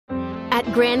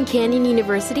At Grand Canyon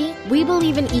University, we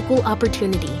believe in equal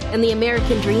opportunity, and the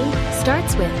American dream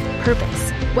starts with purpose.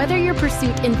 Whether your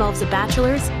pursuit involves a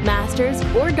bachelor's, master's,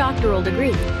 or doctoral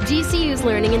degree, GCU's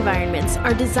learning environments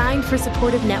are designed for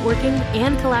supportive networking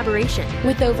and collaboration.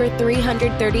 With over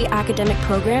 330 academic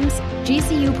programs,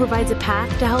 GCU provides a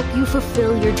path to help you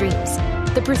fulfill your dreams.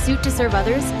 The pursuit to serve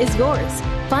others is yours.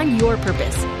 Find your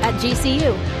purpose at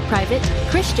GCU. Private,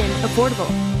 Christian,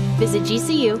 affordable. Visit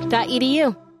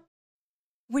gcu.edu.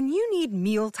 When you need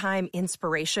mealtime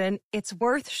inspiration, it's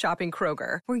worth shopping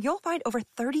Kroger, where you'll find over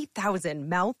 30,000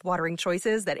 mouth-watering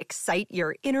choices that excite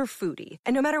your inner foodie.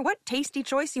 And no matter what tasty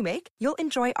choice you make, you'll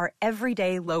enjoy our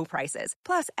everyday low prices,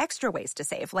 plus extra ways to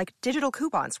save, like digital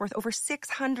coupons worth over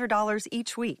 $600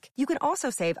 each week. You can also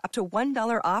save up to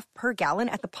 $1 off per gallon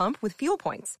at the pump with fuel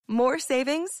points. More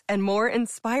savings and more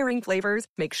inspiring flavors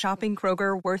make shopping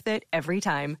Kroger worth it every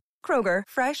time. Kroger,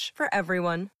 fresh for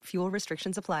everyone. Fuel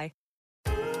restrictions apply.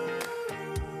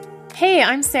 Hey,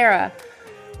 I'm Sarah.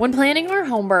 When planning our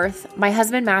home birth, my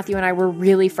husband Matthew and I were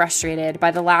really frustrated by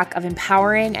the lack of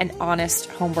empowering and honest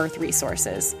home birth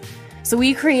resources. So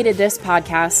we created this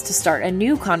podcast to start a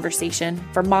new conversation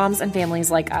for moms and families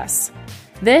like us.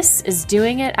 This is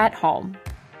Doing It at Home.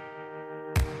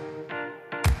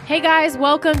 Hey guys,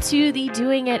 welcome to the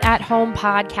Doing It at Home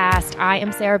podcast. I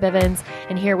am Sarah Bivens,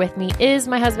 and here with me is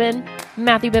my husband,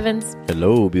 Matthew Bivens.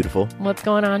 Hello, beautiful. What's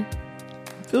going on?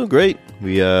 Feeling great.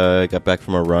 We got back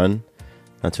from a run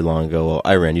not too long ago. Well,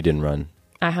 I ran. You didn't run.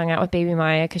 I hung out with baby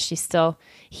Maya because she's still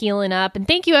healing up. And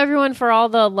thank you, everyone, for all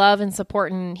the love and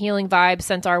support and healing vibes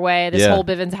sent our way, this whole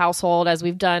Bivens household, as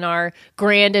we've done our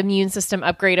grand immune system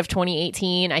upgrade of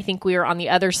 2018. I think we are on the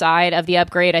other side of the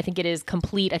upgrade. I think it is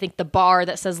complete. I think the bar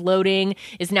that says loading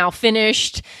is now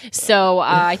finished. So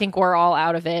I think we're all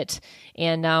out of it.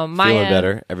 And Maya... Feeling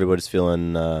better. Everybody's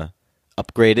feeling...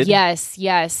 upgraded?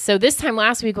 Yes. So this time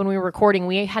last week when we were recording,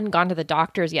 we hadn't gone to the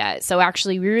doctors yet. So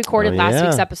actually we recorded last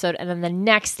week's episode, and then the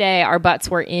next day our butts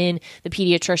were in the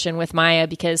pediatrician with Maya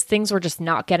because things were just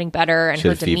not getting better, and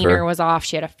her demeanor was off.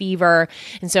 She had a fever.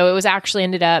 And so it was actually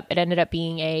ended up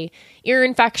being a ear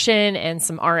infection and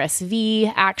some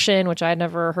RSV action, which I had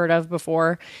never heard of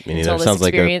before until this sounds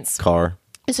experience. Like a car.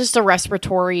 It's just a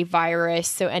respiratory virus.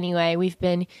 So anyway, we've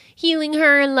been healing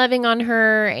her and loving on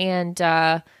her,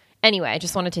 and anyway, I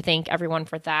just wanted to thank everyone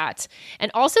for that. And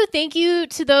also thank you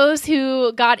to those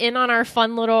who got in on our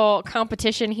fun little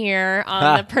competition here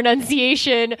on the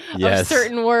pronunciation of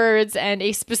certain words and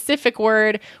a specific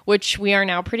word, which we are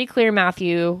now pretty clear.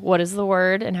 Matthew, what is the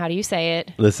word and how do you say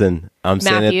it? Listen, I'm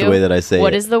saying Matthew, it the way that I say it.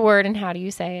 What is the word and how do you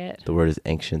say it? The word is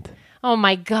ancient. Oh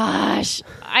my gosh.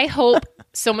 I hope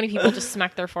so many people just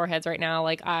smack their foreheads right now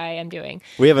like I am doing.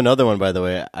 We have another one, by the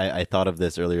way. I thought of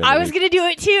this earlier. I was going to do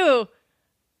it too.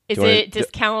 Is it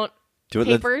discount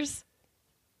papers?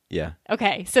 Yeah.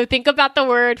 Okay, so think about the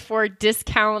word for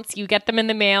discounts. You get them in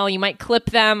the mail. You might clip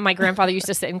them. My grandfather used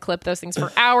to sit and clip those things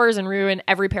for hours and ruin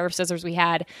every pair of scissors we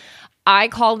had. I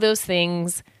call those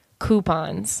things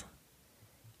coupons.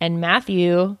 And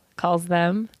Matthew calls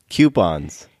them...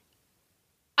 coupons.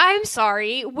 I'm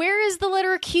sorry. Where is the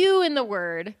letter Q in the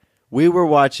word? We were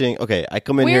watching... Okay, I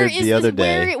come in here the other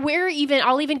day. Where even...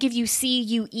 I'll even give you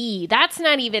C-U-E. That's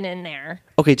not even in there.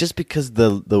 Okay, just because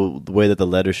the way that the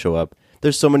letters show up,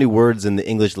 there's so many words in the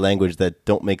English language that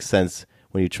don't make sense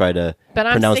when you try to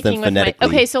pronounce them phonetically.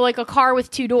 Okay, so like a car with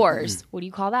two doors. What do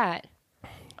you call that?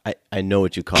 I know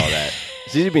what you call that.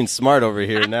 So you're being smart over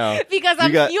here now. Because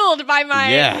I'm fueled by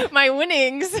my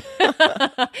winnings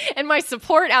and my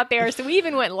support out there. So we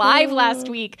even went live last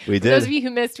week. We did. For those of you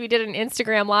who missed, we did an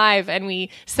Instagram live and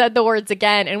we said the words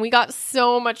again. And we got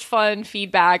so much fun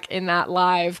feedback in that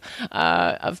live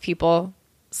of people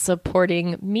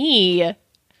supporting me.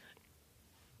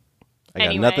 I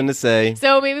got nothing to say.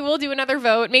 So maybe we'll do another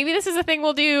vote. Maybe this is a thing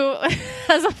we'll do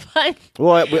as a fun.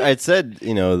 Well, I said,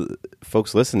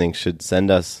 folks listening should send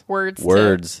us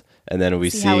words and then we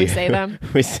see how we say them.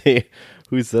 We see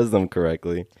who says them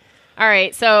correctly. All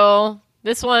right. So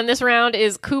this round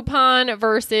is coupon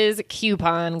versus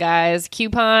coupon, guys.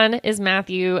 Coupon is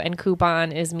Matthew and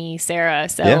coupon is me, Sarah.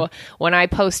 So when I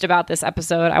post about this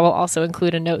episode, I will also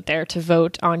include a note there to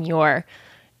vote on your.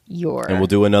 And we'll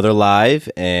do another live,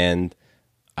 and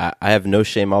I have no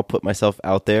shame. I'll put myself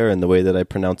out there in the way that I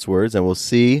pronounce words, and we'll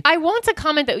see. I want to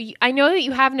comment that I know that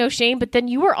you have no shame, but then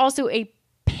you were also a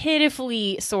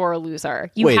pitifully sore loser.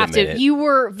 Wait a minute. You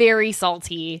were very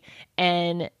salty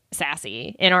and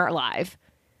sassy in our live.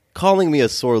 Calling me a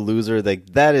sore loser,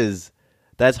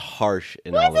 that's harsh.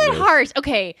 What's that harsh?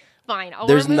 Okay, fine.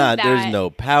 There's no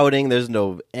pouting. There's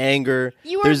no anger.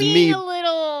 You were there's being me a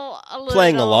little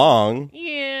playing along.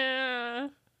 Yeah.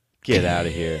 Get out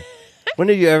of here. When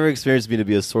did you ever experience me to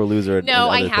be a sore loser? No,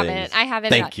 I haven't. I haven't.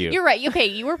 Thank you. You're right. Okay,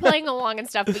 you were playing along and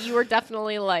stuff, but you were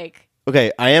definitely like...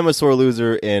 Okay, I am a sore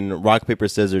loser in rock, paper,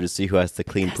 scissors to see who has to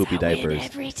clean poopy diapers.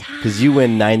 Every time. Because you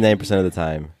win 99% of the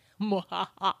time.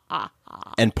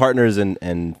 And partners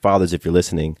and fathers, if you're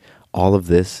listening, all of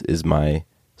this is my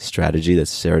strategy that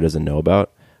Sarah doesn't know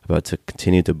about to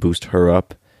continue to boost her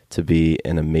up to be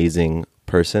an amazing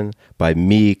person by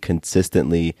me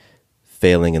consistently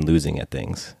failing and losing at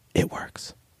things. It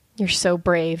works. You're so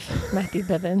brave, Matthew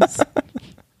Bivens.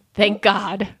 Thank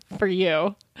God for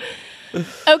you.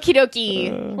 Okie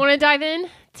dokie. Want to dive in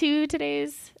to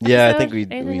today's episode? Yeah, I think we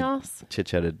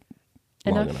chit-chatted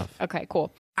long enough. Okay,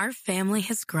 cool. Our family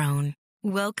has grown.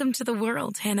 Welcome to the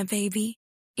world, Hannah baby.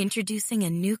 Introducing a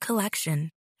new collection,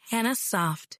 Hannah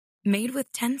Soft, made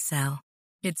with Tencel.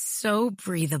 It's so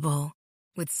breathable,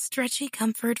 with stretchy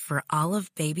comfort for all of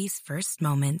baby's first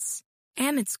moments.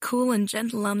 And it's cool and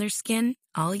gentle on their skin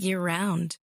all year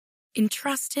round.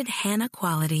 Entrusted Hannah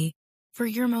quality for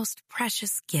your most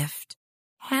precious gift.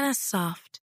 Hannah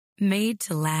Soft, made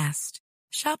to last.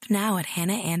 Shop now at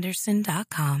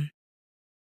hannahanderson.com.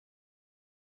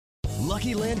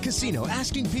 Lucky Land Casino,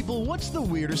 asking people, what's the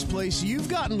weirdest place you've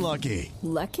gotten lucky?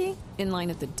 Lucky? In line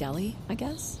at the deli, I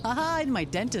guess? Aha, in my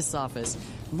dentist's office.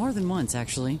 More than once,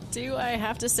 actually. Do I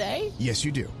have to say? Yes,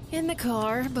 you do. In the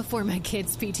car before my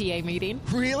kids' PTA meeting.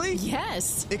 Really?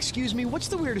 Yes. Excuse me, what's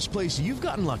the weirdest place you've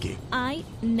gotten lucky? I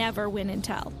never win and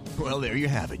tell. Well, there you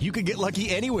have it. You can get lucky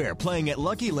anywhere, playing at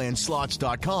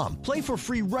LuckyLandSlots.com. Play for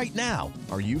free right now.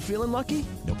 Are you feeling lucky?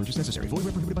 No purchase necessary. Void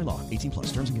where prohibited by law. 18+.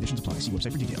 Terms and conditions apply. See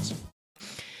website for details.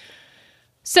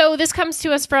 So this comes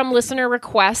to us from listener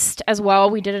request as well.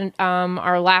 We did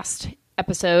our last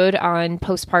episode on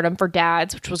postpartum for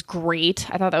dads, which was great.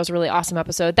 I thought that was a really awesome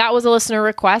episode. That was a listener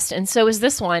request, and so is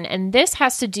this one. And this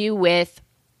has to do with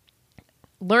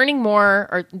learning more,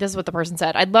 or this is what the person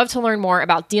said. I'd love to learn more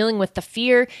about dealing with the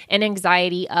fear and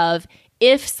anxiety of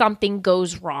if something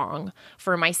goes wrong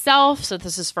for myself. So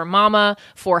this is for mama,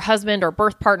 for husband or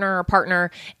birth partner or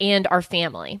partner, and our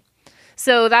family.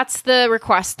 So that's the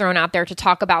request thrown out there to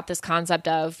talk about this concept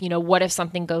of, what if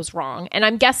something goes wrong? And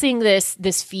I'm guessing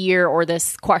this fear or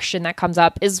this question that comes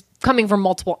up is coming from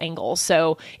multiple angles.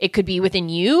 So it could be within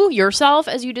yourself,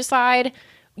 as you decide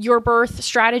your birth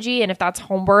strategy. And if that's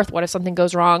home birth, what if something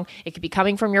goes wrong? It could be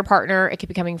coming from your partner. It could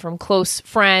be coming from close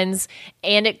friends.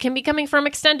 And it can be coming from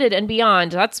extended and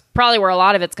beyond. That's probably where a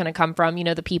lot of it's going to come from.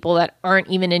 The people that aren't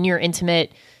even in your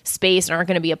intimate space and aren't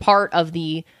going to be a part of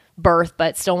the birth,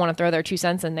 but still want to throw their 2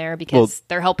 cents in there because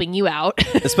they're helping you out.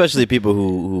 Especially people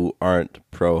who aren't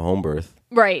pro home birth.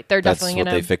 Right. They're definitely going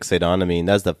to... That's what they fixate on. I mean,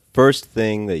 that's the first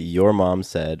thing that your mom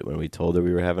said when we told her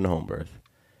we were having a home birth.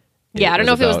 Yeah, I don't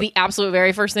know if it was the absolute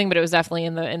very first thing, but it was definitely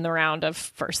in the round of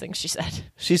first things she said.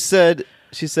 She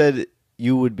said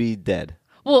you would be dead.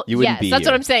 Well, you yes, that's here.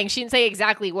 What I'm saying. She didn't say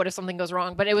exactly what if something goes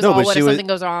wrong, but it was what if something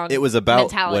goes wrong. It was about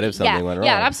mentality. What if something went wrong.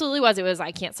 Yeah, it absolutely was. It was,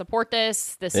 I can't support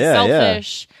this. This is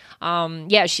selfish.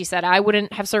 Yeah, she said, I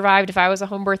wouldn't have survived if I was a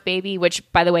home birth baby,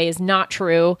 which, by the way, is not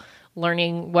true.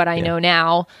 Learning what I know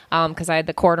now, because I had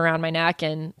the cord around my neck.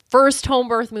 And first home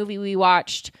birth movie we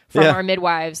watched from our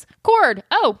midwives, cord.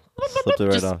 Oh, slipped it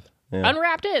right off. Yeah.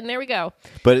 Unwrapped it, and there we go.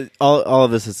 But all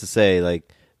of this is to say,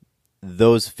 like,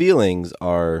 those feelings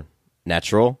are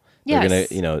natural. Yes.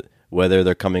 They're gonna, whether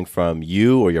they're coming from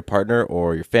you or your partner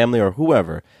or your family or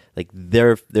whoever, like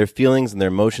their feelings and their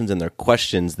emotions and their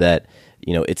questions that,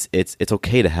 it's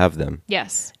okay to have them.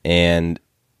 Yes. And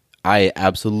I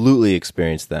absolutely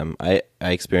experienced them. I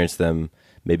experienced them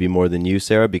maybe more than you,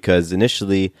 Sarah, because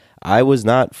initially I was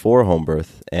not for home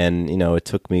birth. And, it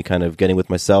took me kind of getting with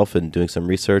myself and doing some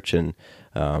research and,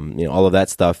 all of that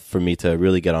stuff for me to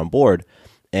really get on board.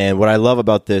 And what I love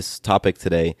about this topic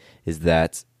today is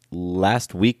that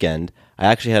last weekend, I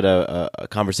actually had a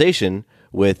conversation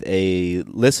with a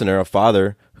listener, a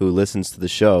father who listens to the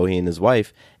show, he and his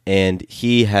wife, and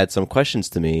he had some questions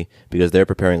to me because they're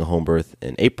preparing a home birth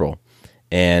in April.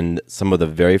 And some of the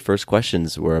very first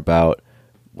questions were about,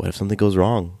 what if something goes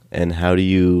wrong? And how do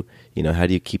you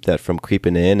keep that from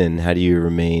creeping in? And how do you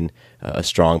remain a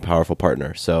strong, powerful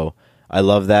partner? So I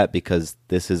love that because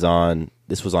this was on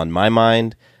my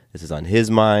mind. This is on his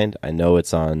mind. I know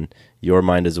it's on your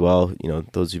mind as well,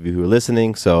 those of you who are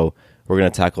listening. So we're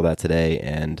going to tackle that today,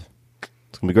 and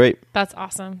it's going to be great. That's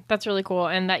awesome. That's really cool.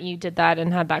 And that you did that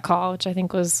and had that call, which I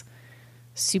think was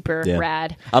super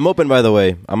rad. I'm open, by the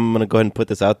way. I'm going to go ahead and put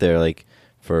this out there, like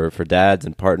for dads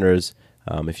and partners.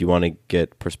 If you want to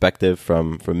get perspective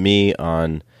from me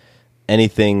on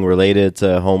anything related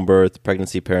to home birth,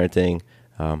 pregnancy, parenting,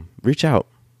 reach out.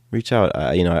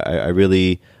 I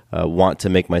really want to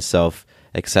make myself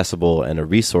accessible and a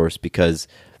resource because,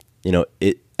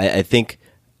 I think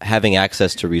having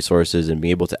access to resources and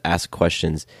being able to ask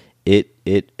questions,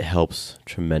 it helps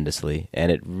tremendously.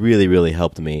 And it really, really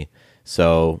helped me.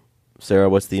 So, Sarah,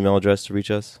 what's the email address to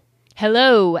reach us?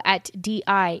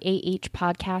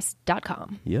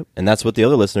 hello@diahpodcast.com. Yep. And that's what the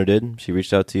other listener did. She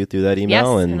reached out to you through that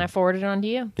email. Yes, and I forwarded it on to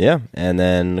you. Yeah. And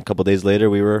then a couple days later,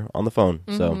 we were on the phone.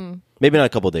 So maybe not a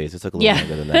couple days. It took a little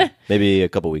longer than that. Maybe a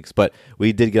couple weeks. But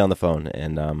we did get on the phone.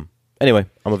 And anyway,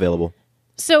 I'm available.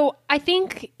 So I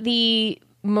think the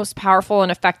most powerful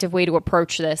and effective way to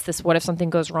approach this what if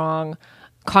something goes wrong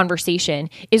conversation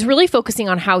is really focusing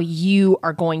on how you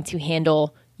are going to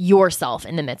handle yourself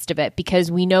in the midst of it, because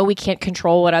we know we can't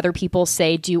control what other people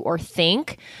say, do, or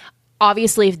think.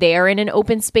 Obviously, if they are in an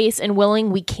open space and willing,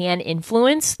 we can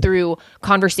influence through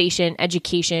conversation,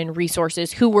 education,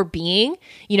 resources, who we're being.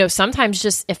 Sometimes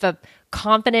just if a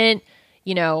confident,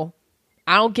 I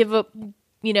don't give a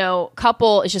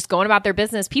couple is just going about their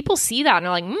business, people see that and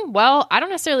they're like, well, I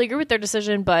don't necessarily agree with their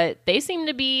decision, but they seem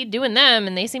to be doing them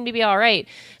and they seem to be all right.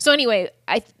 So anyway,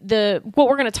 what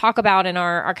we're going to talk about in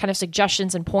our kind of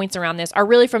suggestions and points around this are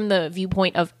really from the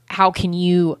viewpoint of how can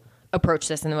you approach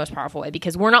this in the most powerful way,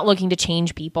 because we're not looking to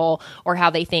change people or how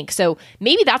they think. So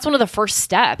maybe that's one of the first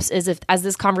steps is as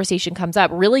this conversation comes up,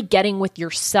 really getting with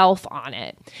yourself on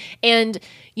it. And,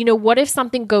 what if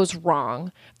something goes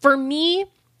wrong? For me,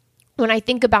 when I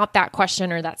think about that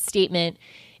question or that statement,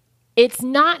 it's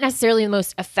not necessarily the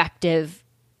most effective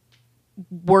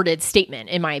worded statement,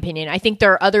 in my opinion. I think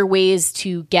there are other ways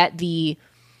to get the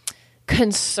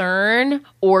concern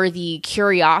or the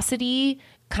curiosity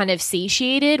kind of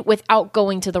satiated without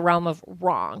going to the realm of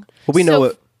wrong. Well, we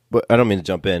know what I don't mean to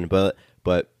jump in, but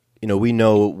we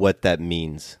know what that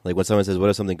means. Like when someone says, "What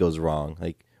if something goes wrong?"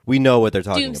 Like we know what they're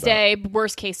talking doomsday, about.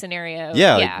 Worst case scenario.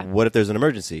 Yeah. Like, what if there's an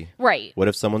emergency? Right. What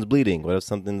if someone's bleeding? What if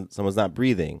someone's not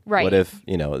breathing? Right. What if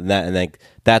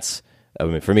that's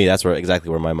for me, that's exactly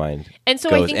where my mind and so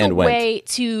goes I think and a went. way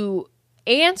to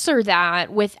answer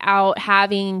that without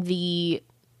having the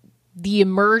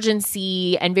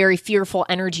emergency and very fearful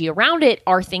energy around it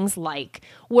are things like,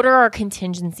 what are our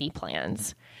contingency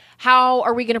plans? How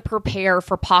are we going to prepare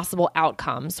for possible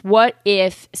outcomes? What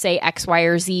if, say, X, Y,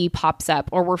 or Z pops up,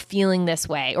 or we're feeling this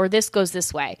way, or this goes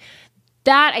this way?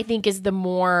 That, I think, is the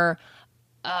more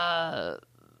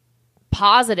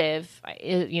positive,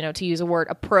 to use a word,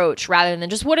 approach, rather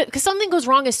than just because something goes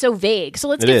wrong is so vague. So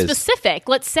let's get specific.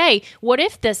 Let's say, what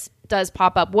if this does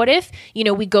pop up? What if,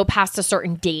 we go past a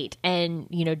certain date and,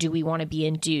 do we want to be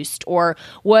induced? Or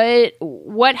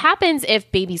what happens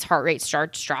if baby's heart rate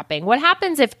starts dropping? What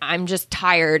happens if I'm just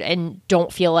tired and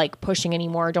don't feel like pushing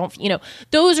anymore?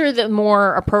 Those are the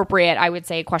more appropriate, I would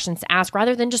say, questions to ask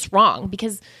rather than just wrong,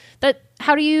 because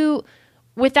how do you,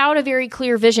 without a very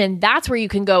clear vision, that's where you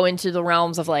can go into the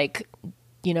realms of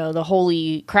the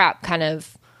holy crap kind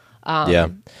of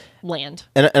land.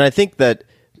 And I think that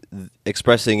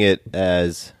expressing it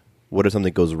as what if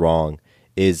something goes wrong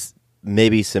is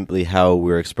maybe simply how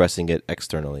we're expressing it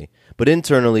externally. But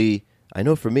internally, I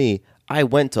know for me, I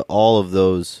went to all of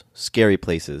those scary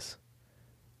places.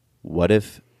 What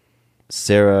if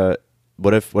Sarah's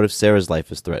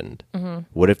life is threatened? Mm-hmm.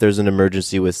 What if there's an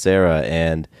emergency with Sarah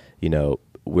and,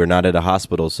 we're not at a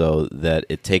hospital so that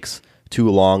it takes too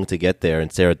long to get there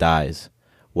and Sarah dies?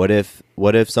 What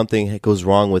if something goes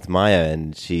wrong with Maya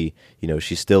and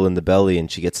she's still in the belly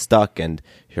and she gets stuck and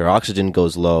her oxygen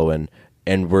goes low and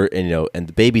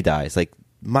the baby dies? Like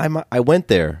I went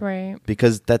there, right?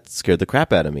 Because that scared the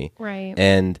crap out of me, right?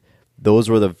 And those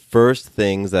were the first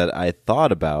things that I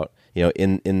thought about,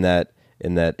 in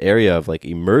that area of like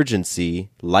emergency,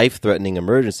 life-threatening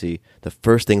emergency. The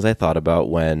first things I thought about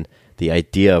when the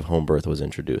idea of home birth was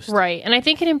introduced. Right. And I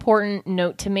think an important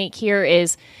note to make here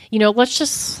is, let's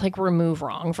just remove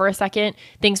wrong for a second.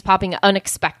 Things popping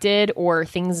unexpected or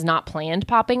things not planned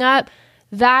popping up.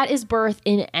 That is birth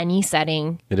in any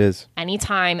setting. It is.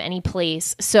 Anytime, any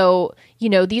place. So,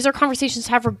 these are conversations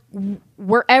to have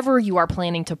wherever you are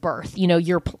planning to birth.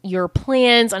 Your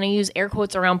plans, and I use air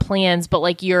quotes around plans,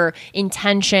 but your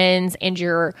intentions and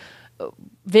your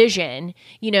vision,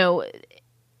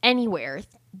 anywhere.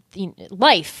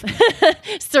 Life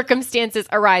circumstances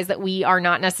arise that we are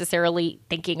not necessarily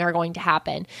thinking are going to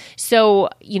happen. So,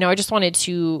 I just wanted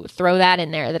to throw that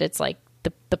in there, that it's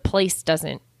the place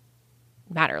doesn't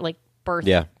matter, birth.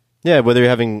 Yeah. Whether you're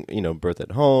having, birth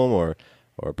at home or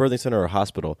a birthing center or a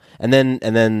hospital. And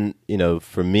then,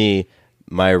 for me,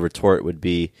 my retort would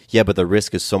be, yeah, but the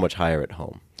risk is so much higher at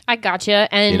home. I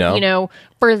gotcha. And,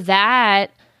 for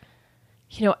that,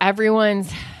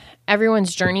 everyone's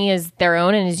everyone's journey is their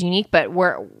own and is unique. But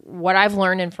what I've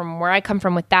learned and from where I come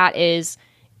from with that is,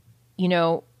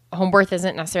 home birth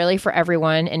isn't necessarily for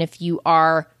everyone. And if you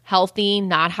are healthy,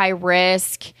 not high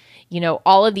risk,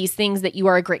 all of these things that you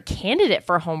are a great candidate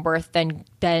for home birth,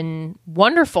 then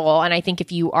wonderful. And I think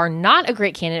if you are not a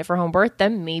great candidate for home birth,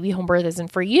 then maybe home birth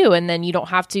isn't for you. And then you don't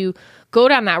have to go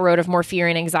down that road of more fear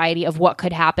and anxiety of what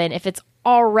could happen if it's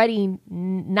already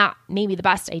not maybe the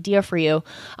best idea for you.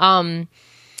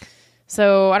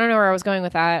 So I don't know where I was going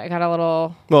with that. I got a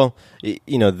little... Well,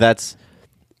 that's...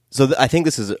 So I think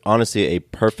this is honestly a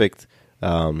perfect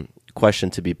question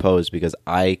to be posed because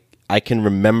I can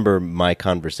remember my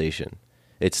conversation.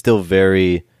 It's still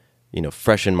very,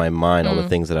 fresh in my mind, all the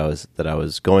things that I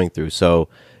was going through. So,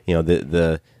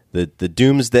 the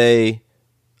doomsday,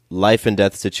 life and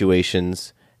death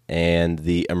situations and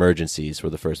the emergencies were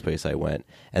the first place I went.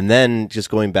 And then just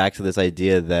going back to this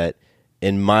idea that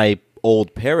in my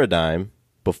old paradigm,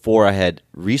 before I had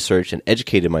researched and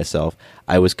educated myself,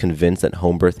 I was convinced that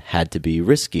home birth had to be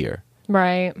riskier.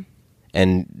 Right.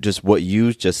 And just what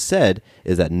you just said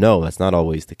is that no, that's not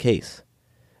always the case.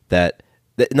 That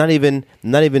not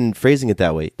even phrasing it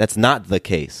that way. That's not the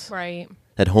case. Right.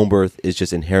 That home birth is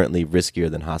just inherently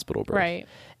riskier than hospital birth. Right.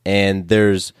 And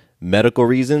there's medical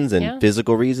reasons and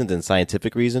physical reasons and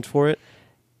scientific reasons for it.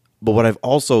 But what I've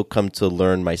also come to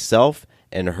learn myself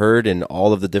and heard in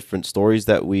all of the different stories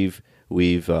that we've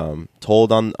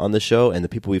told on the show and the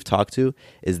people we've talked to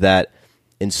is that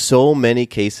in so many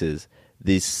cases,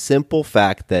 the simple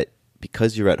fact that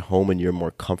because you're at home and you're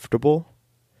more comfortable,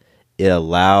 it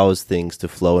allows things to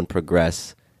flow and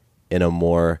progress in a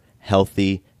more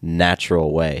healthy,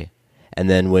 natural way. And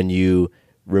then when you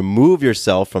remove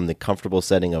yourself from the comfortable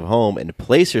setting of home and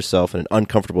place yourself in an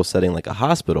uncomfortable setting like a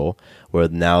hospital, where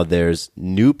now there's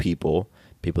new people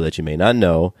that you may not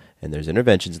know, and there's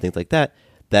interventions and things like that,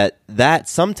 that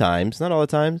sometimes, not all the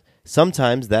time,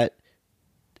 sometimes that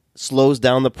slows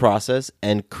down the process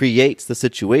and creates the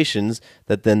situations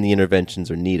that then the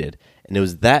interventions are needed. And it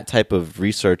was that type of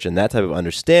research and that type of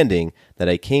understanding that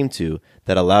I came to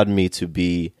that allowed me to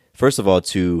be, first of all,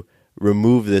 to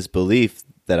remove this belief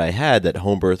that I had that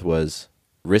home birth was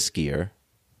riskier.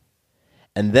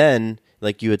 And then,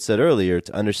 like you had said earlier,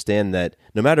 to understand that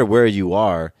no matter where you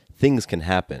are, things can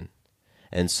happen.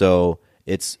 And so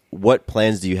it's what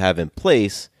plans do you have in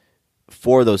place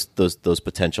for those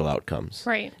potential outcomes.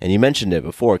 Right. And you mentioned it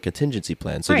before, contingency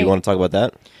plans. So do you want to talk about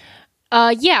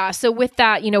that? Yeah. So with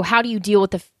that, how do you deal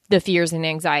with the fears and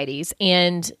anxieties?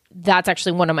 And that's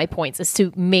actually one of my points is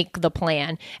to make the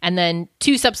plan. And then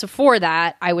 2 steps before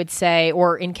that, I would say,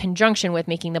 or in conjunction with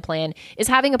making the plan, is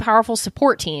having a powerful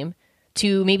support team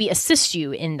to maybe assist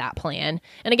you in that plan.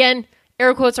 And again,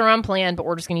 air quotes are on plan, but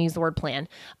we're just going to use the word plan.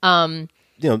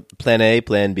 Plan A,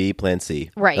 plan B, plan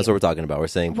C. Right. That's what we're talking about. We're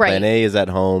saying plan A is at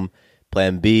home.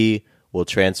 Plan B will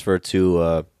transfer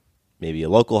to maybe a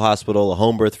local hospital, a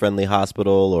home birth friendly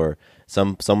hospital, or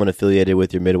someone affiliated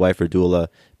with your midwife or doula.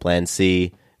 Plan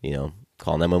C,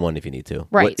 call 911 if you need to.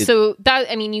 Right. So that,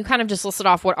 you kind of just listed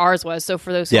off what ours was. So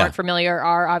for those who aren't familiar,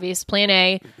 our obvious plan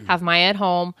A, have Maya at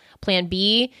home. Plan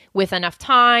B, with enough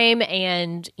time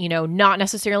and, not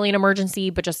necessarily an emergency,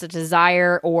 but just a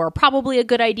desire or probably a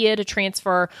good idea to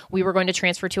transfer. We were going to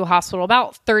transfer to a hospital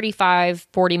about 35,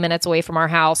 40 minutes away from our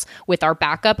house with our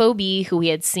backup OB who we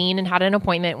had seen and had an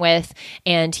appointment with.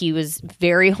 And he was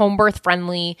very home birth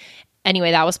friendly.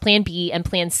 Anyway, that was plan B. And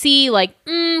plan C,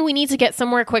 we need to get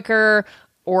somewhere quicker,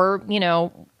 or,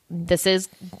 this is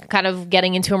kind of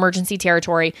getting into emergency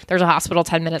territory. There's a hospital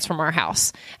 10 minutes from our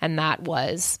house. And that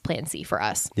was plan C for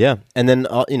us. Yeah. And then,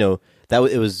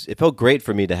 it felt great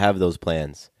for me to have those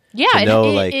plans. Yeah. To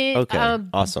know, it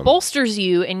awesome. Bolsters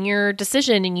you in your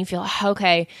decision and you feel,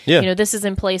 okay, this is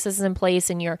in place,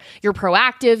 and you're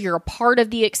proactive, you're a part of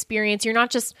the experience. You're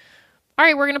not just, all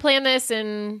right, we're going to plan this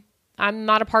and I'm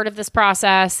not a part of this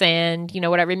process and,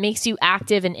 whatever. It makes you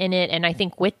active and in it. And I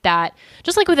think with that,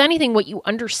 just like with anything, what you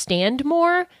understand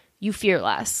more, you fear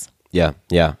less. Yeah,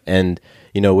 yeah. And,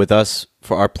 with us,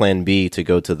 for our plan B to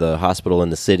go to the hospital in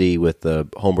the city with the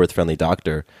home birth friendly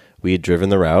doctor, we had driven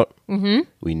the route. Mm-hmm.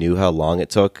 We knew how long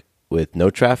it took with no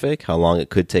traffic, how long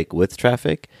it could take with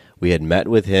traffic. We had met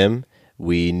with him.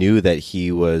 We knew that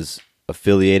he was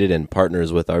affiliated and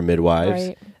partners with our midwives.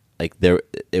 Right.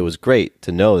 It was great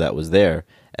to know that was there.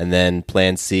 And then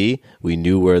plan C, we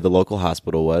knew where the local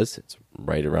hospital was. It's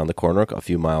right around the corner, a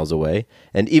few miles away.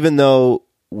 And even though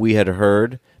we had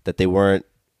heard that they weren't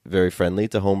very friendly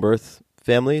to home birth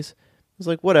families, it was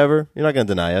like, whatever, you're not going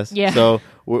to deny us. Yeah. So,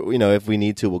 if we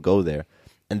need to, we'll go there.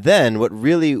 And then what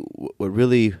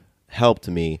really helped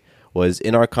me was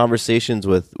in our conversations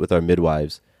with our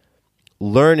midwives,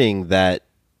 learning that,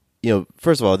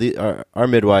 first of all, our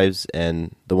midwives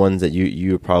and the ones that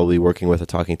you're probably working with or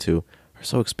talking to are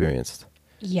so experienced.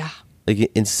 Yeah.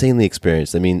 Like insanely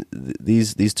experienced. I mean,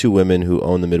 these two women who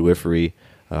own the midwifery,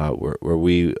 who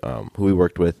we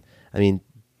worked with. I mean,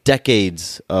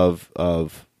 decades of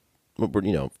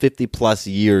 50 plus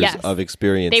years of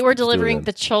experience. They were delivering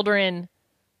the children.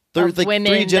 There's like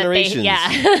women 3 generations.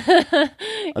 I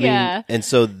mean, and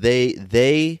so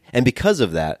they and because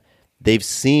of that, they've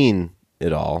seen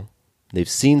it all. They've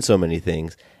seen so many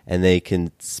things, and they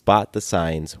can spot the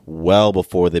signs well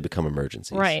before they become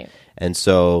emergencies. Right. And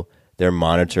so they're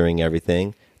monitoring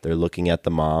everything. They're looking at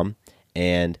the mom.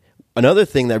 And another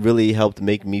thing that really helped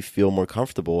make me feel more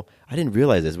comfortable, I didn't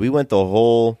realize this. We went the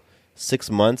whole 6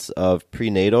 months of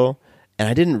prenatal, and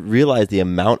I didn't realize the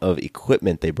amount of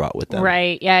equipment they brought with them.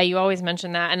 Right. Yeah, you always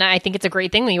mention that. And I think it's a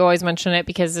great thing that you always mention it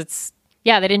because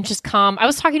they didn't just come. I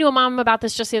was talking to a mom about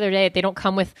this just the other day. They don't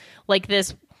come with like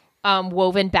this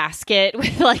woven basket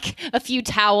with like a few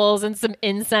towels and some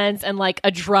incense and like a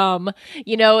drum.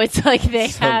 It's like they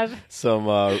have some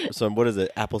what is it?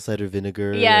 Apple cider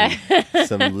vinegar. Yeah. And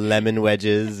some lemon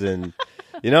wedges and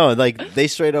like they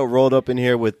straight out rolled up in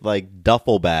here with like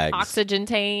duffel bags, oxygen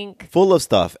tank full of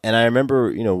stuff. And I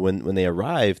remember, when they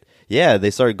arrived,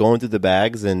 they started going through the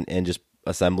bags and just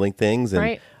assembling things. And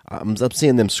right. I'm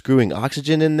seeing them screwing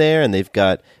oxygen in there, and they've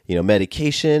got,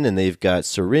 medication, and they've got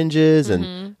syringes.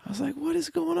 And I was like, what is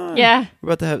going on? Yeah. We're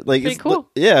about to have like, pretty cool.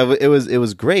 Yeah, it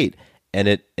was great. And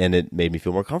it made me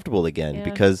feel more comfortable again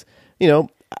because,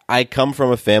 I come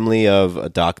from a family of a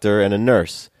doctor and a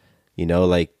nurse.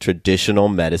 Like traditional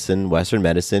medicine, Western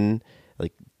medicine,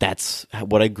 like that's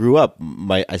what I grew up.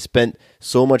 I spent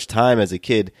so much time as a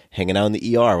kid hanging out in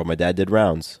the ER when my dad did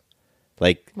rounds.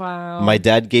 Like, wow. My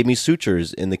dad gave me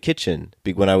sutures in the kitchen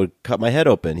when I would cut my head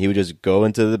open. He would just go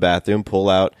into the bathroom, pull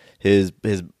out his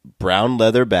brown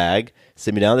leather bag,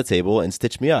 sit me down at the table, and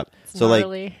stitch me up. So,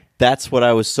 like, that's what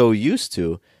I was so used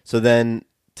to. So then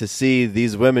to see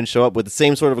these women show up with the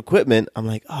same sort of equipment, I'm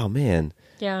like, oh, man.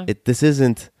 Yeah. This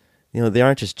isn't, they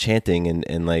aren't just chanting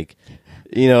and like,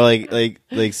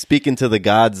 like speaking to the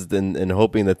gods and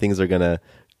hoping that things are gonna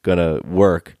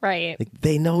work. Right. Like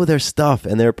they know their stuff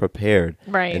and they're prepared.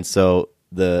 Right. And so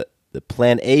the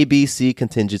plan A, B, C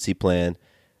contingency plan,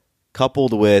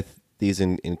 coupled with these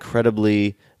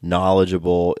incredibly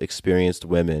knowledgeable, experienced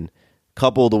women,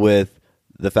 coupled with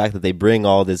the fact that they bring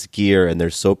all this gear and they're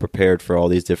so prepared for all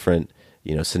these different,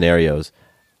 scenarios,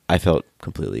 I felt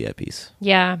completely at peace.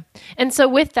 Yeah. And so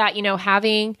with that,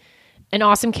 having an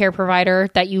awesome care provider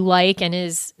that you like and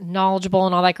is knowledgeable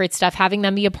and all that great stuff, having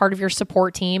them be a part of your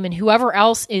support team and whoever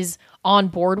else is on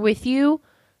board with you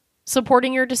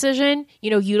supporting your decision,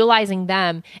 utilizing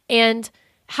them and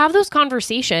have those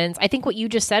conversations. I think what you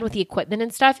just said with the equipment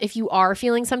and stuff, if you are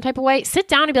feeling some type of way, sit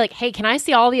down and be like, hey, can I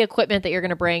see all the equipment that you're going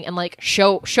to bring and like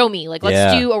show me, like,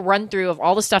 let's do a run through of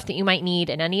all the stuff that you might need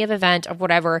in any event of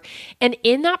whatever. And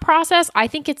in that process, I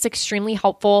think it's extremely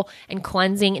helpful and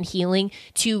cleansing and healing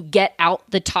to get out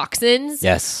the toxins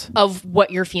of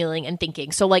what you're feeling and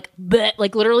thinking. So like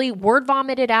literally word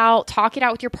vomit it out, talk it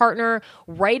out with your partner,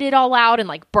 write it all out and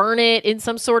like burn it in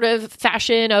some sort of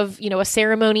fashion of, a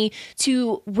ceremony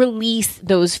to release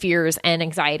those fears and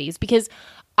anxieties, because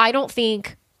I don't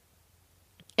think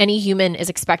any human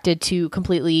is expected to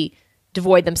completely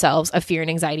devoid themselves of fear and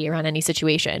anxiety around any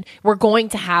situation. We're going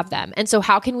to have them. And so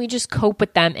how can we just cope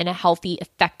with them in a healthy,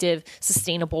 effective,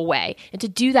 sustainable way? And to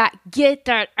do that, get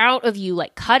that out of you,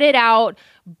 like cut it out,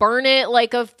 burn it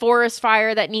like a forest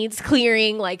fire that needs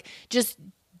clearing, like just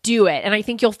do it. And I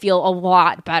think you'll feel a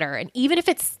lot better. And even if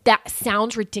that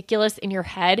sounds ridiculous in your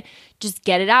head, just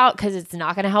get it out because it's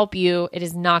not going to help you. It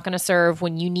is not going to serve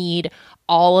when you need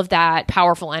all of that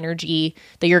powerful energy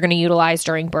that you're going to utilize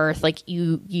during birth. Like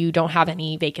you don't have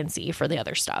any vacancy for the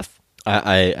other stuff.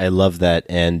 I love that.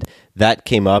 And that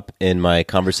came up in my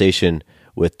conversation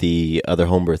with the other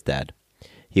home birth dad.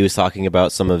 He was talking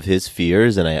about some of his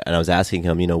fears, and I was asking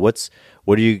him, what's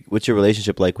your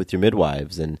relationship like with your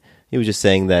midwives? And he was just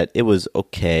saying that it was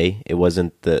okay. It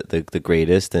wasn't the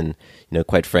greatest, and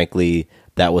quite frankly,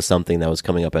 that was something that was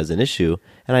coming up as an issue.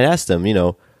 And I asked him,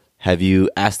 have you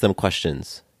asked them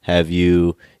questions? Have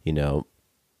you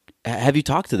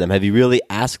talked to them? Have you really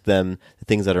asked them the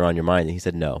things that are on your mind? And he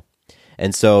said no.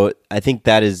 And so I think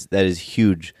that is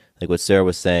huge. Like what Sarah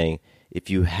was saying, if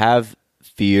you have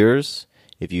fears,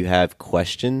 if you have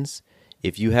questions,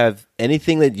 if you have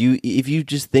anything if you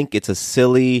just think it's a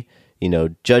silly,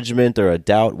 judgment or a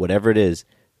doubt, whatever it is,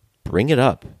 bring it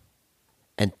up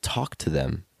and talk to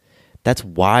them. That's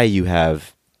why you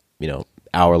have,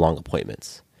 hour-long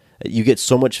appointments. You get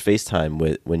so much face time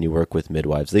when you work with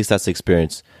midwives. At least that's the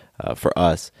experience for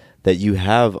us, that you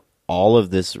have all of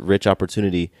this rich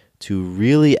opportunity to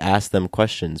really ask them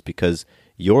questions, because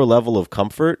your level of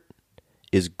comfort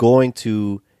is going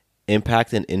to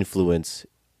impact and influence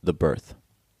the birth.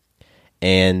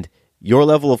 And your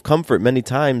level of comfort many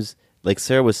times, like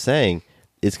Sarah was saying,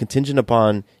 is contingent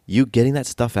upon you getting that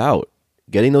stuff out,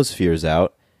 getting those fears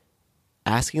out,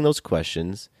 asking those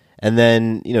questions. And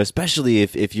then, especially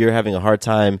if you're having a hard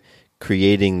time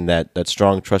creating that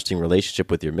strong, trusting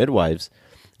relationship with your midwives,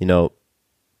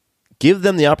 give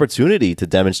them the opportunity to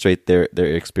demonstrate their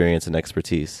experience and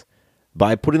expertise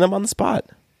by putting them on the spot.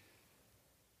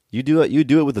 You do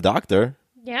it with the doctor.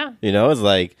 Yeah. It's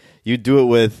like you do it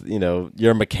with,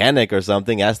 your mechanic or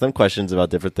something, ask them questions about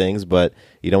different things, but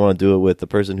you don't want to do it with the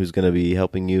person who's going to be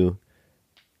helping you,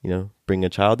 bring a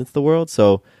child into the world.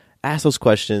 So ask those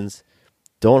questions.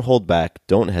 Don't hold back.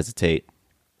 Don't hesitate.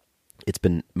 It's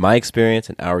been my experience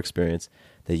and our experience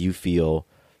that you feel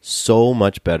so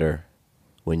much better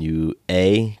when you,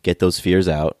 A, get those fears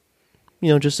out,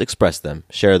 just express them,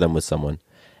 share them with someone,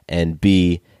 and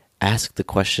B, ask the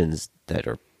questions that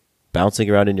are bouncing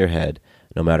around in your head,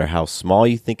 no matter how small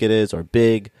you think it is, or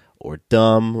big, or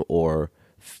dumb, or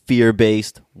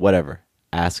fear-based, whatever.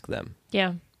 Ask them.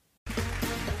 Yeah.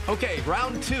 Okay,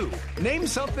 round 2. Name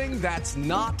something that's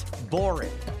not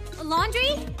boring. A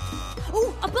laundry?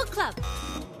 Ooh, a book club.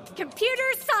 Computer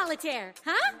solitaire,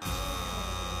 huh?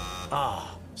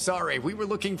 Ah, sorry, we were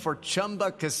looking for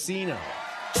Chumba Casino.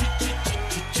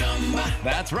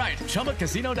 That's right.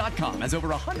 ChumbaCasino.com has over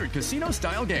 100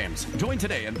 casino-style games. Join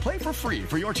today and play for free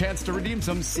for your chance to redeem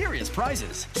some serious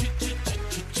prizes.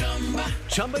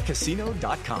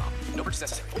 ChumbaCasino.com. No purchase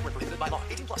necessary. Void where prohibited by law.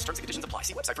 18+ terms and conditions apply.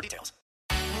 See website for details.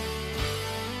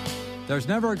 There's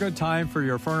never a good time for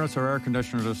your furnace or air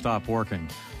conditioner to stop working.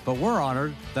 But we're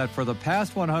honored that for the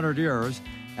past 100 years,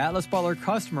 Atlas Butler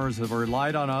customers have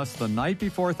relied on us the night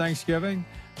before Thanksgiving,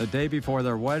 the day before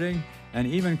their wedding, and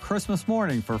even Christmas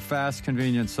morning for fast,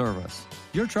 convenient service.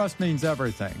 Your trust means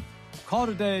everything. Call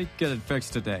today, get it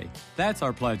fixed today. That's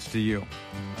our pledge to you.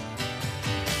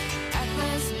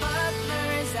 Atlas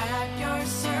Butler is at your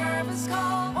service.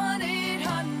 Call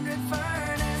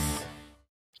 1-800-FURNACE.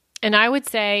 And I would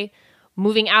say,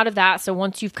 moving out of that, so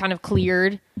once you've kind of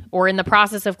cleared or in the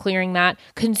process of clearing that,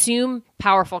 consume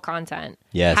powerful content.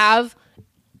 Yes. Have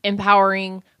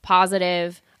empowering,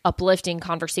 positive, uplifting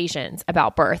conversations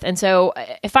about birth. And so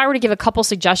if I were to give a couple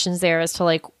suggestions there as to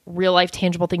like real life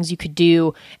tangible things you could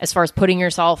do as far as putting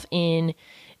yourself in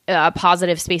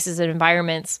positive spaces and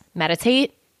environments,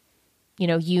 meditate.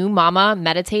 You, mama,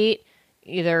 meditate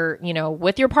either,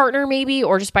 with your partner maybe,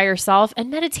 or just by yourself. And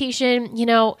meditation,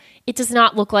 it does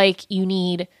not look like you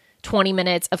need 20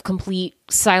 minutes of complete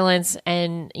silence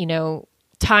and,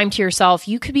 time to yourself.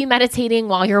 You could be meditating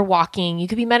while you're walking. You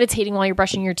could be meditating while you're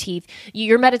brushing your teeth.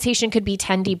 Your meditation could be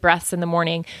 10 deep breaths in the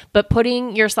morning, but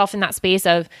putting yourself in that space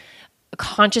of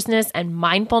consciousness and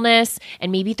mindfulness,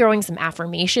 and maybe throwing some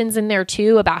affirmations in there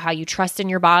too about how you trust in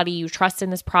your body, you trust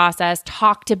in this process,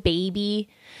 talk to baby.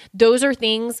 Those are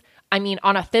things,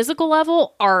 on a physical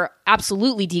level, are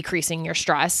absolutely decreasing your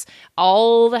stress.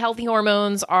 All the healthy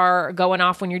hormones are going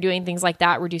off when you're doing things like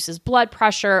that, reduces blood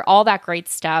pressure, all that great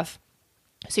stuff.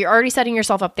 So you're already setting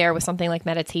yourself up there with something like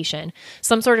meditation,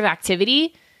 some sort of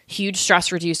activity, huge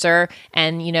stress reducer.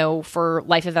 And, for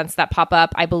life events that pop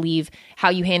up, I believe how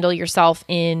you handle yourself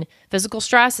in physical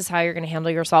stress is how you're going to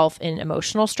handle yourself in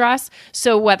emotional stress.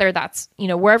 So whether that's,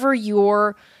 wherever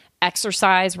your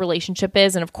exercise relationship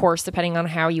is, and of course, depending on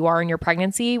how you are in your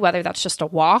pregnancy, whether that's just a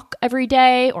walk every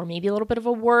day or maybe a little bit of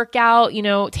a workout,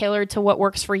 tailored to what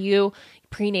works for you,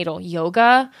 prenatal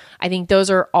yoga, I think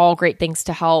those are all great things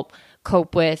to help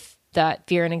cope with that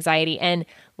fear and anxiety. And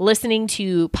listening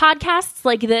to podcasts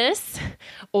like this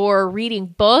or reading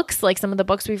books like some of the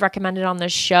books we've recommended on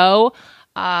this show,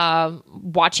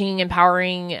 watching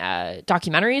empowering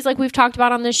documentaries like we've talked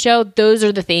about on this show, those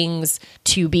are the things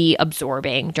to be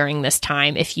absorbing during this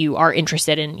time. If you are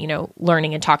interested in,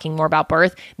 learning and talking more about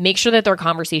birth, make sure that there are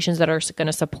conversations that are going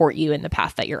to support you in the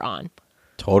path that you're on.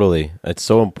 Totally. It's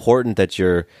so important that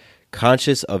you're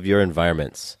conscious of your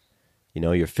environments.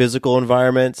 Your physical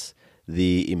environments,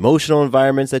 the emotional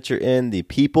environments that you're in, the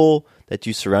people that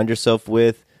you surround yourself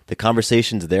with, the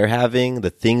conversations they're having, the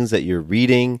things that you're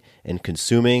reading and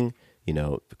consuming.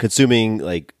 Consuming,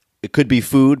 like, it could be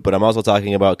food, but I'm also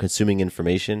talking about consuming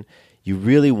information. You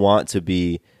really want to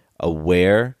be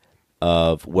aware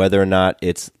of whether or not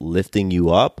it's lifting you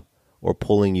up or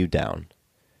pulling you down.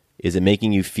 Is it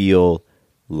making you feel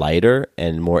lighter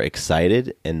and more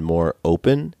excited and more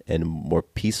open and more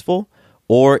peaceful?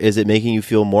 or is it making you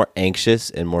feel more anxious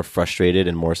and more frustrated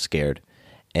and more scared?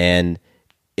 And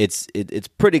it's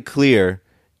pretty clear.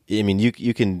 I mean, you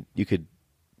could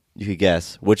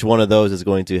guess which one of those is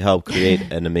going to help create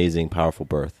an amazing, powerful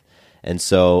birth. And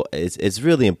so it's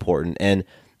really important. And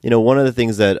one of the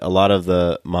things that a lot of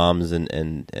the moms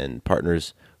and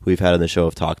partners who we've had on the show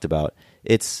have talked about,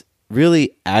 it's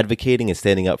really advocating and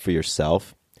standing up for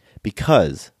yourself,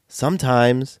 because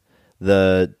sometimes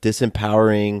the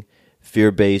disempowering,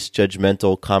 fear-based,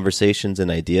 judgmental conversations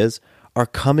and ideas are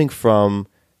coming from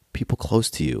people close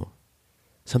to you.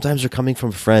 Sometimes they're coming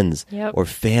from friends or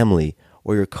family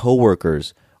or your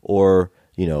coworkers or,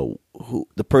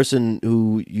 the person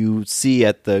who you see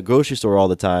at the grocery store all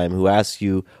the time who asks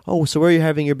you, "Oh, so where are you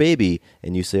having your baby?"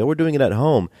 And you say, "Oh, we're doing it at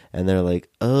home." And they're like,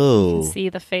 "Oh, you can see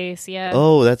the face, yeah.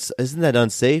 Oh, isn't that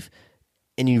unsafe?"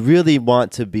 And you really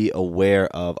want to be aware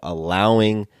of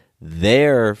allowing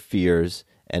their fears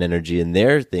and energy and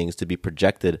their things to be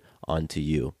projected onto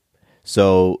you.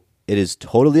 So it is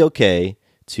totally okay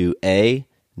to A,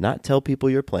 not tell people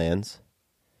your plans,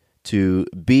 to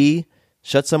B,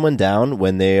 shut someone down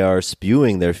when they are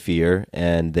spewing their fear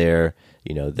and their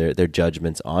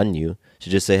judgments on you. To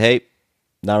just say, "Hey,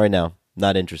 not right now,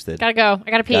 not interested. Gotta go.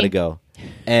 I gotta pee. Gotta go."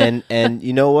 And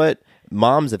you know what,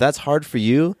 moms, if that's hard for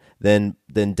you, then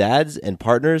dads and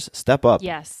partners, step up.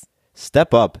 Yes,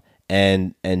 step up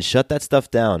and shut that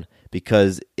stuff down,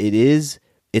 because it's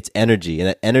energy, and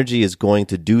that energy is going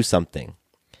to do something.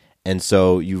 And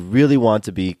so you really want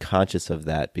to be conscious of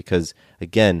that, because,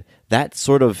 again, that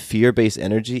sort of fear-based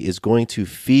energy is going to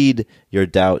feed your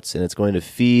doubts, and it's going to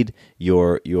feed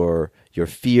your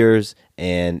fears,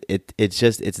 and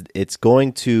it's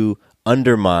going to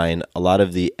undermine a lot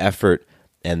of the effort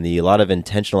and a lot of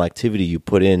intentional activity you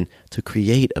put in to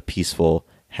create a peaceful,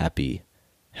 happy,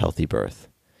 healthy birth.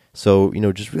 So,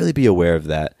 just really be aware of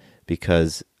that,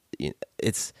 because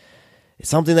it's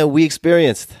something that we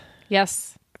experienced.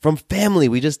 Yes. From family.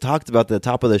 We just talked about the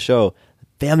top of the show.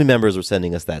 Family members were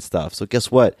sending us that stuff. So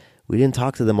guess what? We didn't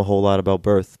talk to them a whole lot about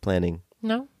birth planning.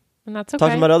 No, and that's okay.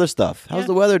 Talking about other stuff. How's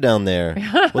the weather down there?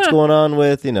 What's going on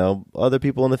with, other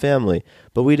people in the family?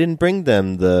 But we didn't bring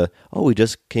them we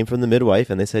just came from the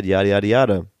midwife and they said yada, yada,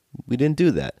 yada. We didn't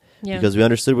do that because we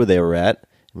understood where they were at,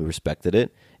 and we respected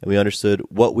it, and we understood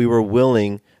what we were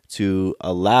willing to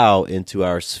allow into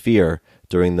our sphere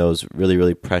during those really,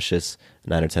 really precious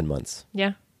 9 or 10 months.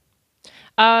 Yeah.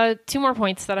 2 more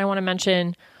points that I want to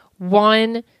mention.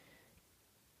 1,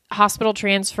 hospital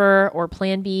transfer or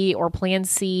plan B or plan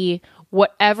C,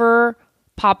 whatever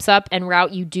pops up and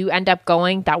route you do end up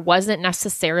going that wasn't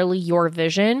necessarily your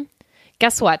vision.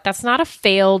 Guess what? That's not a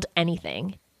failed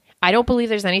anything. I don't believe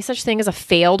there's any such thing as a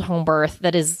failed home birth.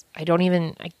 That is, I don't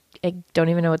even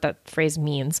know what that phrase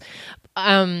means.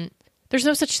 There's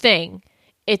no such thing.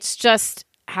 It's just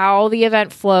how the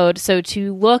event flowed. So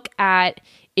to look at,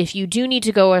 if you do need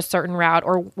to go a certain route,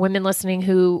 or women listening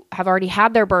who have already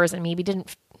had their births and maybe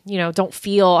didn't, don't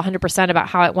feel 100% about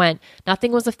how it went.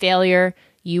 Nothing was a failure.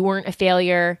 You weren't a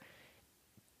failure.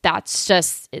 That's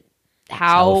just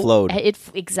how it flowed.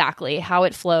 Exactly how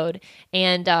it flowed.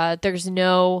 And there's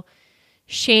no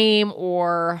shame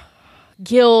or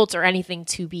guilt or anything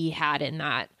to be had in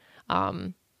that.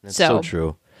 That's so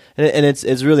true. And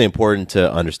it's really important to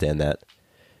understand that,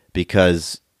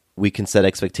 because we can set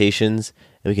expectations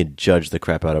and we can judge the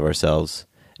crap out of ourselves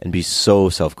and be so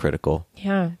self-critical.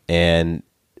 Yeah. And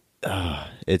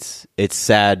it's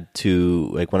sad to,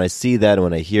 like, when I see that and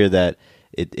when I hear that,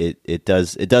 it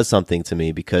does something to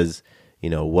me, because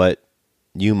what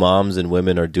you moms and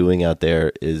women are doing out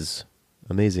there is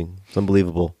amazing. It's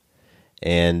unbelievable.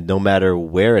 And no matter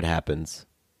where it happens,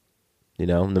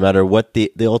 no matter what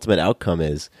the ultimate outcome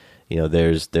is,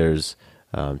 there's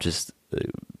just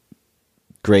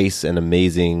grace and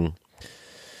amazing.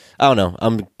 I don't know.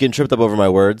 I'm getting tripped up over my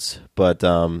words, but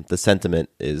the sentiment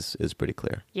is pretty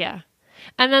clear. Yeah.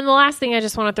 And then the last thing I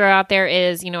just want to throw out there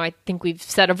is, I think we've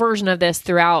said a version of this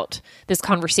throughout this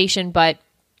conversation, but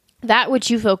that which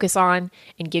you focus on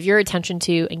and give your attention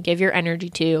to and give your energy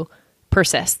to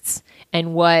persists.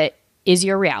 And what is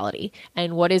your reality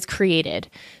and what is created.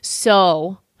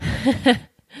 So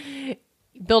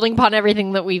building upon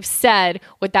everything that we've said,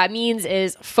 what that means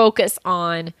is focus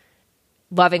on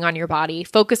loving on your body,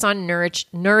 focus on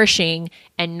nourishing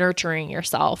and nurturing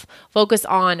yourself, focus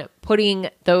on putting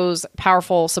those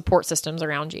powerful support systems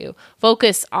around you,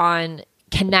 focus on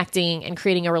connecting and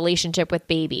creating a relationship with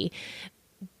baby.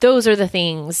 Those are the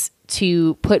things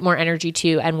to put more energy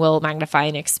to and will magnify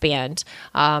and expand,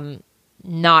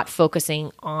 not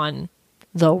focusing on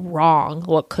the wrong,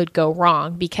 what could go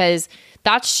wrong, because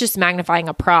that's just magnifying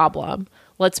a problem.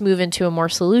 let's move into a more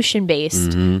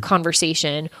solution-based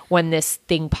conversation when this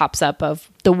thing pops up of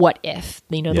the what if,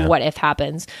 the what if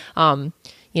happens.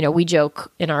 We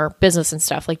joke in our business and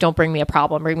stuff, like, don't bring me a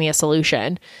problem, bring me a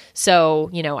solution. So,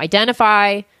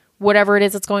 identify whatever it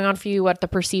is that's going on for you, what the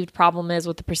perceived problem is,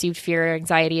 what the perceived fear or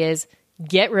anxiety is,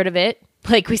 get rid of it.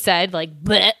 Like we said, like,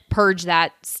 bleh, purge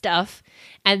that stuff,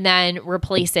 and then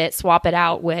replace it, swap it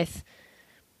out with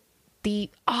the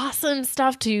awesome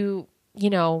stuff to,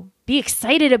 be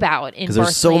excited about in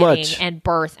birth so planning much. and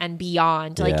birth and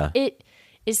beyond. Like, it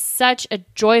is such a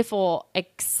joyful,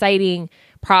 exciting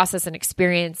process and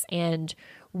experience, and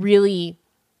really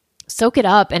soak it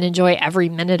up and enjoy every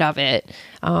minute of it.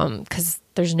 Because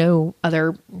there's no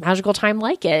other magical time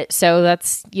like it. So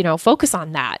that's, focus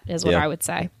on that is what I would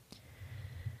say.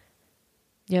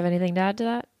 Do you have anything to add to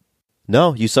that?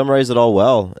 No, you summarized it all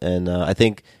well. And I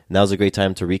think now's a great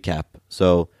time to recap.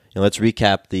 So let's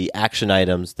recap the action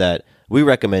items that we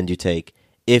recommend you take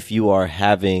if you are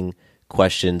having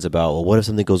questions about, well, what if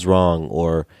something goes wrong?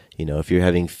 Or, if you're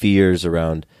having fears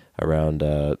around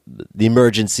the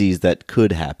emergencies that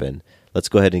could happen. Let's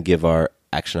go ahead and give our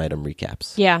action item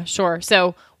recaps. Yeah, sure.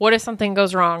 So what if something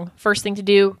goes wrong? First thing to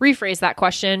do, rephrase that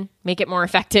question, make it more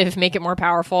effective, make it more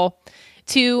powerful.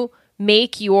 2,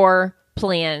 make your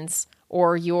plans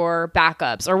or your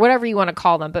backups or whatever you want to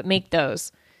call them, but make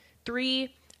those. 3,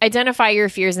 identify your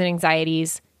fears and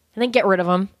anxieties and then get rid of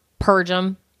them, purge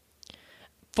them.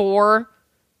 4,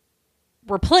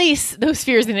 replace those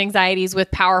fears and anxieties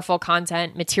with powerful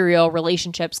content, material,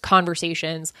 relationships,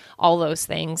 conversations, all those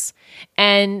things.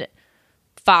 And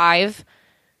 5,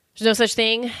 there's no such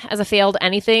thing as a failed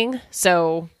anything.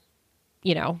 So,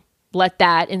 let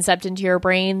that incept into your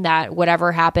brain that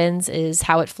whatever happens is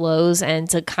how it flows, and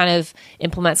to kind of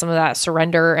implement some of that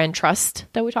surrender and trust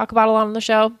that we talk about a lot on the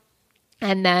show.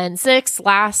 And then 6,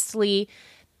 lastly,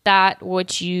 that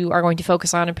what you are going to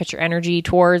focus on and put your energy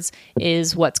towards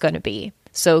is what's going to be.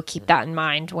 So keep that in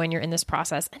mind when you're in this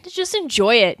process, and to just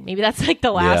enjoy it. Maybe that's like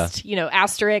the last,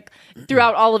 asterisk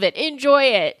throughout all of it. Enjoy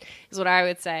it is what I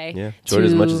would say. Yeah, enjoy it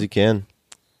as much as you can.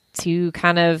 To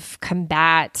kind of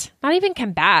not even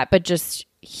combat, but just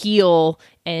heal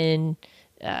and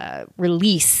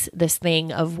release this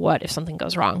thing of what if something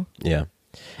goes wrong. Yeah.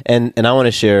 And I want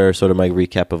to share sort of my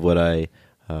recap of what I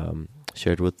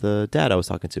shared with the dad I was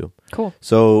talking to. Cool.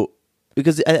 So,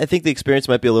 because I think the experience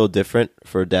might be a little different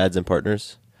for dads and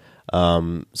partners.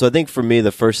 So I think for me,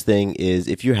 the first thing is,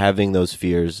 if you're having those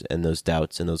fears and those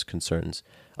doubts and those concerns,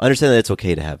 understand that it's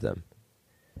okay to have them.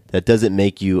 That doesn't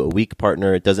make you a weak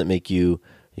partner. It doesn't make you,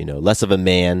 less of a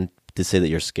man to say that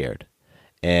you're scared.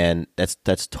 And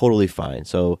that's totally fine.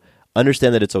 So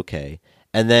understand that it's okay.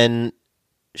 And then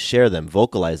share them,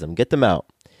 vocalize them, get them out.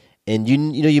 And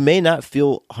you may not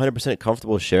feel 100%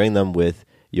 comfortable sharing them with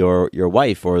your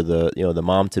wife or the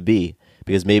mom to be,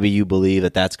 because maybe you believe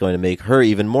that that's going to make her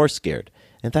even more scared.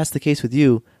 And if that's the case with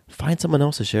you, find someone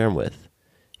else to share them with.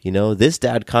 This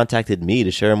dad contacted me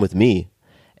to share them with me,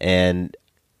 and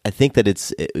I think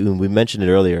that we mentioned it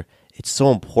earlier, it's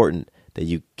so important that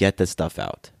you get the stuff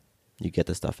out.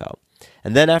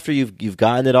 And then after you've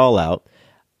gotten it all out,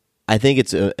 I think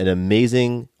it's an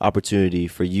amazing opportunity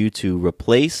for you to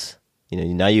replace,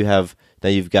 now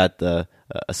you've got a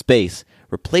space,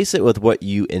 replace it with what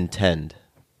you intend.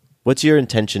 What's your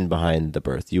intention behind the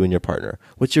birth, you and your partner?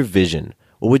 What's your vision?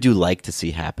 What would you like to see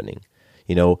happening?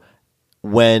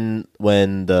 When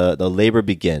the labor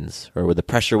begins, or when the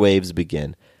pressure waves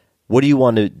begin, what do you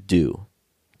want to do?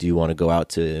 Do you want to go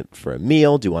out for a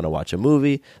meal? Do you want to watch a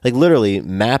movie? Like, literally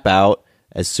map out,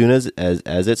 as soon as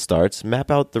it starts,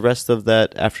 map out the rest of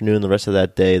that afternoon, the rest of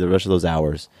that day, the rest of those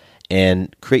hours,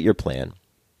 and create your plan.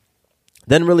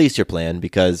 Then release your plan,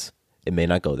 because it may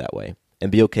not go that way, and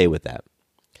be okay with that.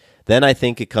 Then I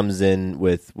think it comes in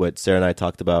with what Sarah and I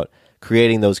talked about,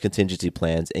 creating those contingency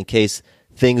plans in case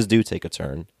things do take a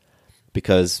turn,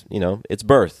 because, it's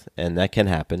birth and that can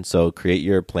happen. So create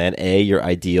your plan A, your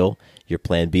ideal, your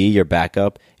plan B, your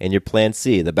backup, and your plan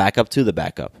C, the backup to the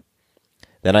backup.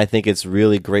 Then I think it's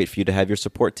really great for you to have your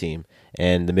support team,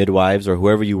 and the midwives or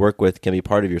whoever you work with can be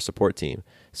part of your support team.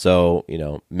 So,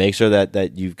 make sure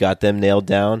that you've got them nailed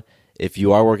down. If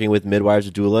you are working with midwives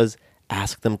or doulas,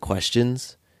 ask them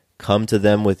questions, come to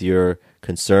them with your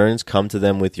concerns, come to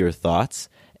them with your thoughts,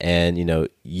 and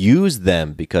use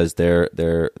them, because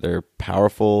they're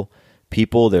powerful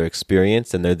people, they're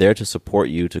experienced, and they're there to support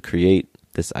you to create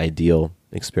this ideal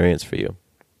experience for you.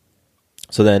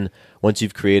 So then, once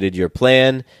you've created your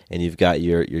plan and you've got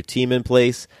your team in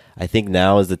place, I think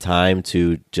now is the time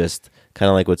to just kind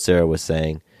of like what Sarah was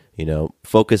saying,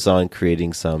 focus on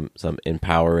creating some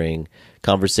empowering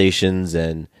conversations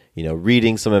and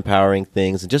reading some empowering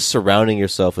things and just surrounding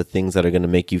yourself with things that are going to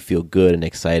make you feel good and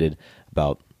excited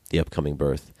about the upcoming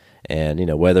birth. And,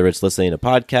 whether it's listening to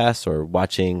podcasts or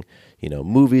watching,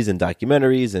 movies and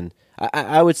documentaries. And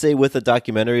I would say with the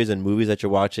documentaries and movies that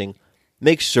you're watching,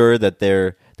 make sure that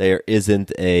there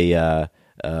isn't an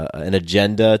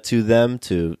agenda to them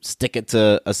to stick it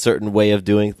to a certain way of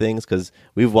doing things, because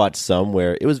we've watched some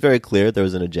where it was very clear there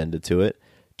was an agenda to it.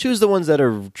 Choose the ones that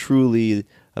are truly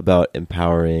about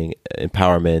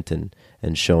empowerment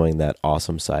and showing that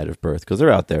awesome side of birth, because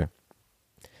they're out there.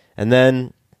 And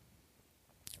then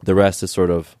the rest is sort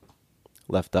of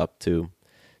left up to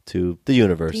the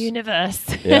universe. The universe.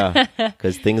 Yeah,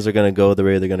 because things are going to go the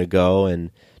way they're going to go,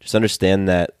 and just understand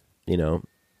that,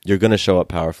 you're going to show up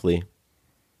powerfully,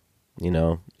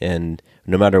 and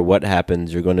no matter what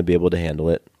happens, you're going to be able to handle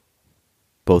it.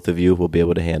 Both of you will be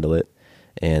able to handle it.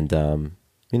 And,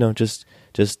 just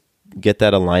get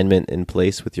that alignment in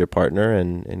place with your partner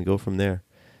and go from there.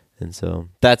 And so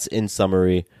that's, in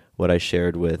summary, what I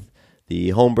shared with the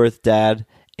home birth dad,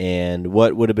 and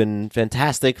what would have been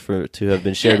fantastic to have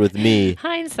been shared with me.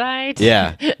 Hindsight.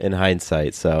 Yeah, in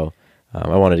hindsight. So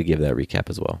I wanted to give that recap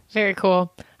as well. Very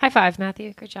cool. High five,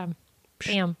 Matthew. Great job.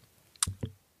 Bam.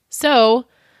 So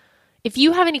if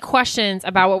you have any questions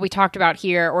about what we talked about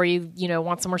here, or you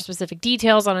want some more specific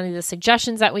details on any of the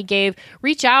suggestions that we gave,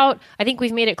 reach out. I think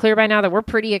we've made it clear by now that we're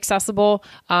pretty accessible,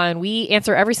 and we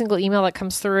answer every single email that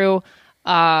comes through.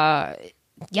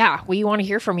 We want to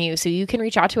hear from you. So you can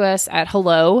reach out to us at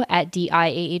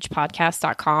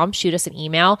hello@diahpodcast.com. Shoot us an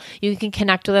email. You can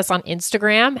connect with us on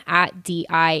Instagram at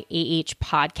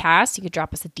diahpodcast. You could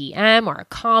drop us a DM or a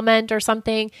comment or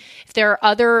something. If there are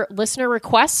other listener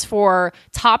requests for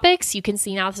topics, you can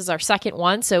see now this is our second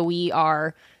one. So we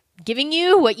are giving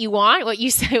you what you want, what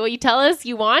you say, what you tell us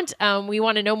you want. We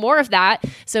want to know more of that.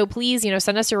 So please,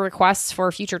 send us your requests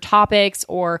for future topics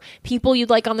or people you'd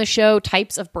like on the show,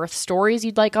 types of birth stories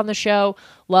you'd like on the show.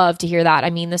 Love to hear that. I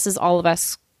mean, this is all of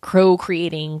us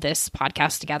co-creating this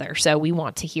podcast together. So we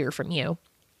want to hear from you.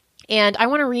 And I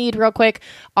want to read real quick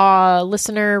a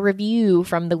listener review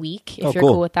from the week, if you're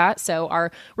cool with that. So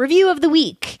our review of the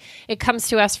week, it comes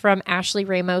to us from Ashley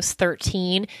Ramos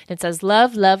 13. It says,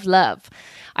 love, love, love.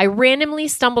 I randomly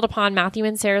stumbled upon Matthew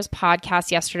and Sarah's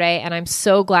podcast yesterday, and I'm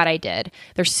so glad I did.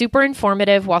 They're super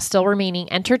informative while still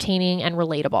remaining entertaining and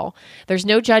relatable. There's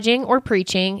no judging or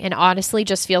preaching, and honestly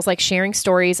just feels like sharing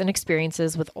stories and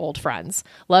experiences with old friends.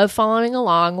 Love following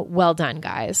along. Well done,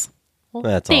 guys. Well,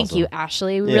 that's thank awesome. you,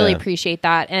 Ashley. We really appreciate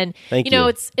that. And, Thank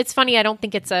you. It's funny. I don't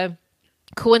think it's a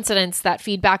coincidence, that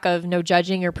feedback of no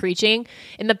judging or preaching.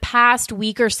 In the past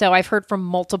week or so, I've heard from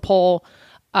multiple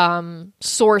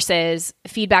sources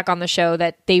feedback on the show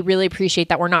that they really appreciate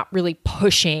that we're not really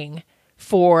pushing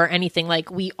for anything.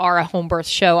 Like, we are a home birth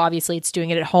show. Obviously, it's doing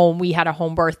it at home. We had a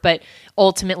home birth, but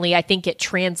ultimately, I think it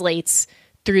translates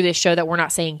through this show that we're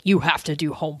not saying you have to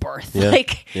do home birth.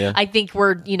 I think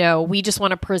we just want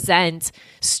to present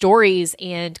stories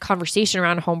and conversation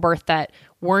around home birth that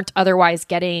weren't otherwise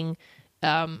getting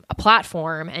a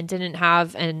platform and didn't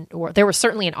have, or there was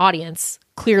certainly an audience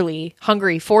clearly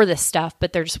hungry for this stuff,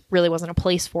 but there just really wasn't a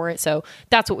place for it. So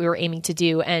that's what we were aiming to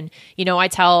do. And, I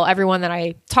tell everyone that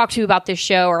I talk to about this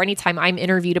show, or anytime I'm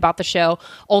interviewed about the show,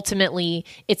 ultimately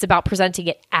it's about presenting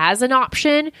it as an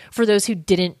option for those who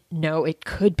didn't know it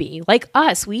could be. Like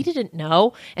us, we didn't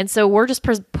know. And so we're just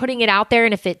putting it out there.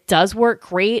 And if it does work,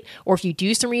 great. Or if you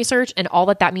do some research and all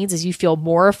that means is you feel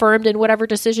more affirmed in whatever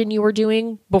decision you were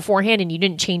doing beforehand and you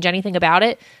didn't change anything about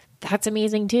it, that's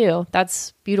amazing too.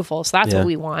 That's beautiful. So that's what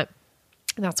we want.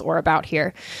 And that's what we're about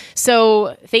here.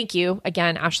 So thank you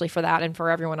again, Ashley, for that, and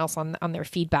for everyone else on their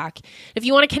feedback. If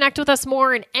you want to connect with us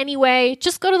more in any way,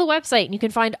 just go to the website and you can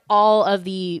find all of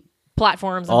the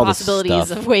platforms and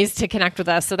possibilities of ways to connect with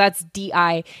us. So that's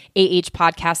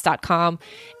diahpodcast.com.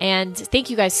 And thank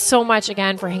you guys so much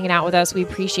again for hanging out with us. We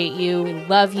appreciate you. We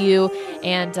love you.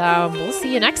 And we'll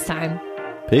see you next time.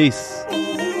 Peace.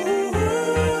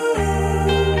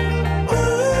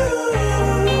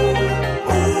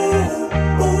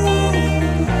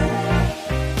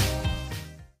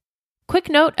 Quick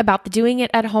note about the Doing It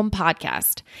at Home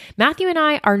podcast. Matthew and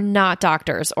I are not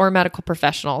doctors or medical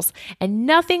professionals, and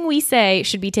nothing we say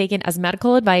should be taken as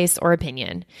medical advice or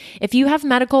opinion. If you have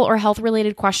medical or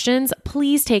health-related questions,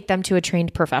 please take them to a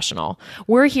trained professional.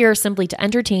 We're here simply to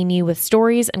entertain you with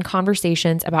stories and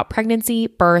conversations about pregnancy,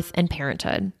 birth, and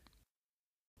parenthood.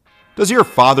 Does your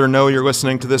father know you're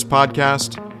listening to this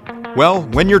podcast? Well,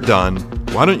 when you're done,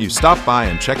 why don't you stop by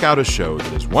and check out a show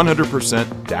that is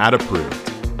 100% dad-approved.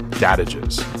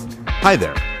 Dadages. Hi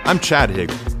there, I'm Chad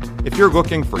Higgle. If you're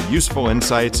looking for useful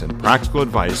insights and practical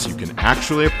advice you can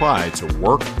actually apply to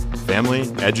work, family,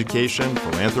 education,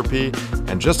 philanthropy,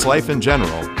 and just life in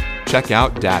general, check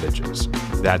out Dadages.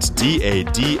 That's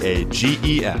DADAGES,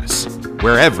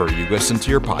 wherever you listen to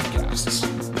your podcasts.